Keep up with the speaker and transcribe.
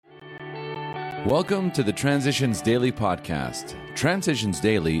Welcome to the Transitions Daily podcast. Transitions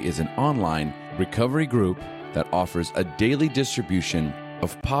Daily is an online recovery group that offers a daily distribution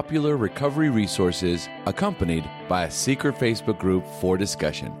of popular recovery resources accompanied by a secret Facebook group for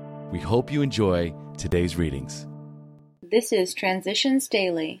discussion. We hope you enjoy today's readings. This is Transitions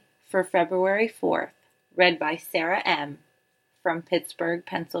Daily for February 4th, read by Sarah M. from Pittsburgh,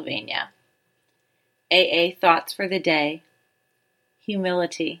 Pennsylvania. AA Thoughts for the Day.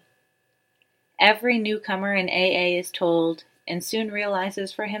 Humility. Every newcomer in AA is told, and soon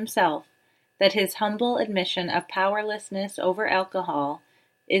realizes for himself, that his humble admission of powerlessness over alcohol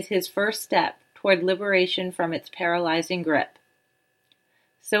is his first step toward liberation from its paralyzing grip.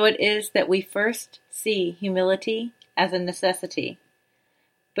 So it is that we first see humility as a necessity.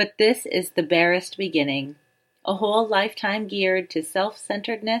 But this is the barest beginning. A whole lifetime geared to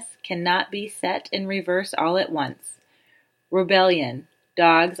self-centeredness cannot be set in reverse all at once. Rebellion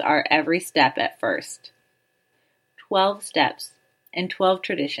dogs our every step at first. 12 Steps and 12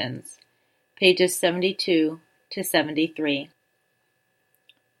 Traditions, pages 72 to 73.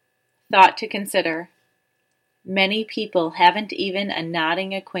 Thought to consider. Many people haven't even a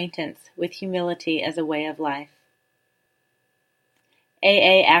nodding acquaintance with humility as a way of life.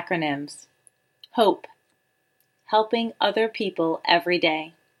 AA acronyms. HOPE. Helping other people every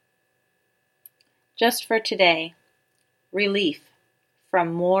day. Just for today. Relief.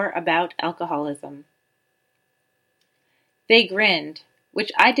 From More About Alcoholism. They grinned,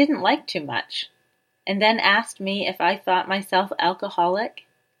 which I didn't like too much, and then asked me if I thought myself alcoholic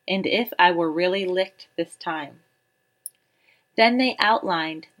and if I were really licked this time. Then they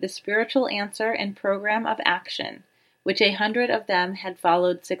outlined the spiritual answer and program of action, which 100 of them had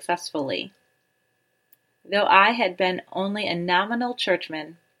followed successfully. Though I had been only a nominal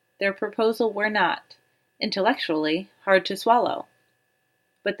churchman, their proposal were not, intellectually, hard to swallow.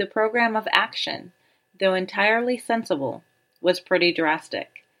 But the program of action, though entirely sensible, was pretty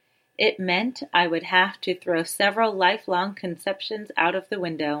drastic. It meant I would have to throw several lifelong conceptions out of the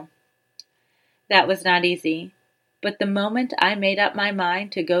window. That was not easy, but the moment I made up my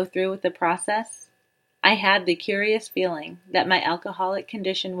mind to go through with the process, I had the curious feeling that my alcoholic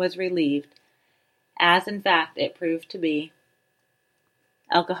condition was relieved, as in fact it proved to be.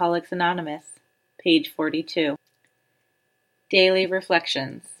 Alcoholics Anonymous, page 42. Daily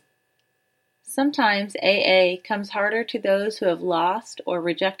Reflections. Sometimes AA comes harder to those who have lost or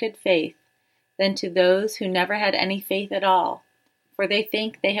rejected faith than to those who never had any faith at all, for they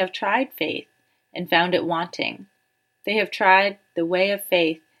think they have tried faith and found it wanting. They have tried the way of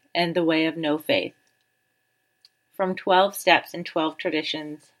faith and the way of no faith. From 12 Steps and 12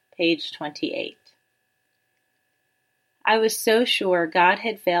 Traditions, page 28. I was so sure God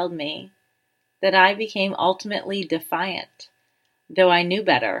had failed me that I became ultimately defiant, though I knew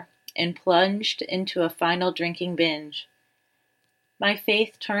better, and plunged into a final drinking binge. My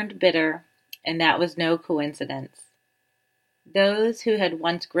faith turned bitter, and that was no coincidence. Those who had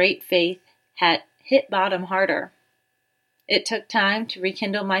once great faith had hit bottom harder. It took time to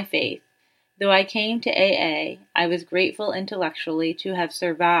rekindle my faith. Though I came to AA, I was grateful intellectually to have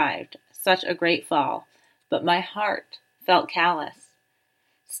survived such a great fall, but my heart felt callous.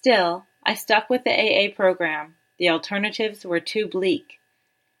 Still, I stuck with the AA program. The alternatives were too bleak.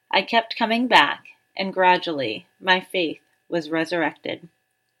 I kept coming back, and gradually my faith was resurrected.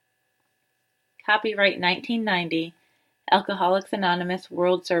 Copyright 1990, Alcoholics Anonymous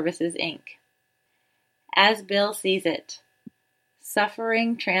World Services, Inc. As Bill Sees It.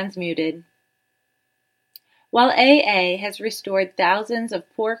 Suffering Transmuted. While AA has restored thousands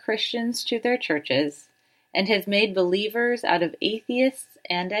of poor Christians to their churches and has made believers out of atheists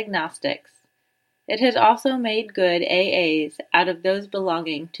and agnostics, it has also made good AAs out of those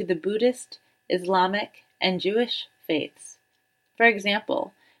belonging to the Buddhist, Islamic, and Jewish faiths. For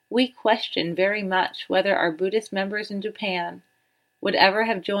example, we question very much whether our Buddhist members in Japan would ever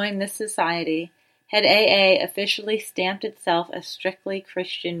have joined this society had AA officially stamped itself a strictly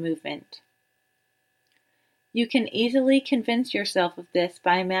Christian movement. You can easily convince yourself of this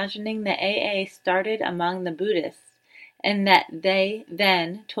by imagining that AA started among the Buddhists, and that they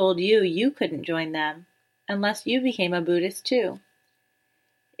then told you couldn't join them, unless you became a Buddhist too.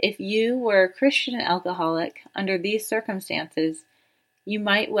 If you were a Christian alcoholic under these circumstances, you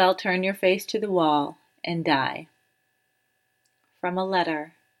might well turn your face to the wall and die. From a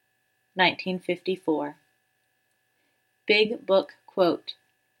letter, 1954. Big Book Quote.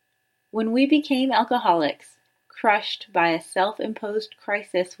 When we became alcoholics, crushed by a self-imposed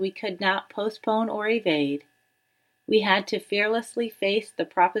crisis we could not postpone or evade, we had to fearlessly face the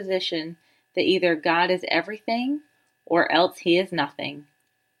proposition that either God is everything or else he is nothing.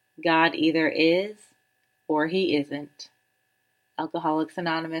 God either is or he isn't. Alcoholics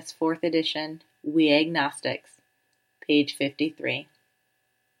Anonymous, 4th edition, We Agnostics, page 53.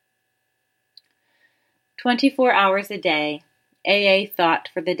 24 hours a day, AA thought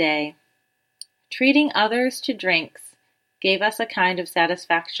for the day. Treating others to drinks gave us a kind of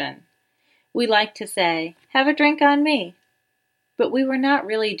satisfaction. We liked to say, "Have a drink on me," but we were not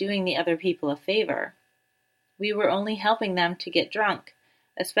really doing the other people a favor. We were only helping them to get drunk,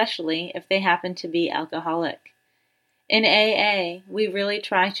 especially if they happened to be alcoholic. In AA, we really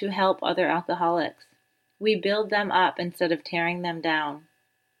try to help other alcoholics. We build them up instead of tearing them down.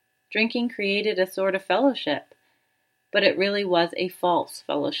 Drinking created a sort of fellowship, but it really was a false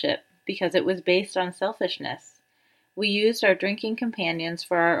fellowship because it was based on selfishness. We used our drinking companions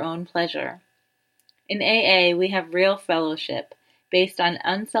for our own pleasure. In AA, we have real fellowship based on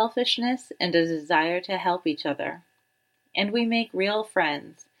unselfishness and a desire to help each other. And we make real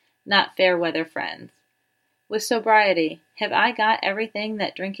friends, not fair weather friends. With sobriety, have I got everything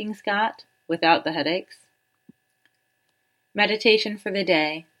that drinking's got without the headaches? Meditation for the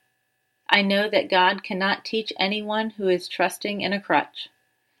day. I know that God cannot teach anyone who is trusting in a crutch.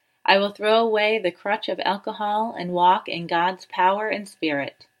 I will throw away the crutch of alcohol and walk in God's power and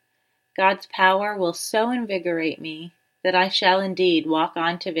spirit. God's power will so invigorate me that I shall indeed walk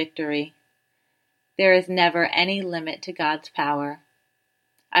on to victory. There is never any limit to God's power.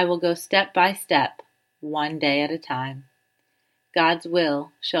 I will go step by step, one day at a time. God's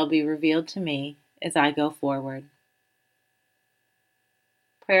will shall be revealed to me as I go forward.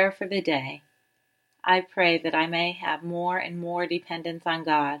 Prayer for the day. I pray that I may have more and more dependence on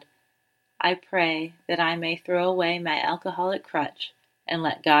God. I pray that I may throw away my alcoholic crutch and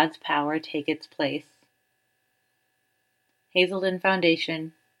let God's power take its place. Hazelden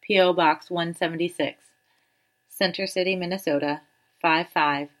Foundation, P.O. Box 176, Center City, Minnesota,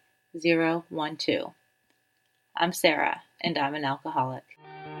 55012. I'm Sarah, and I'm an alcoholic.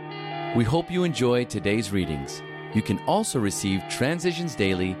 We hope you enjoyed today's readings. You can also receive Transitions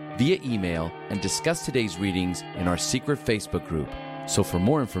Daily via email and discuss today's readings in our secret Facebook group. So for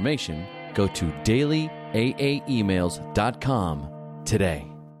more information, go to dailyaaemails.com today.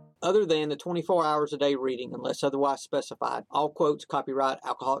 Other than the 24 hours a day reading, unless otherwise specified, all quotes copyright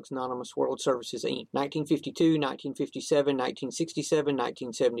Alcoholics Anonymous World Services, Inc. 1952, 1957, 1967,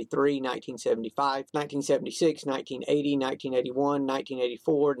 1973, 1975, 1976, 1980, 1981,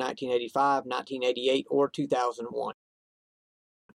 1984, 1985, 1988, or 2001.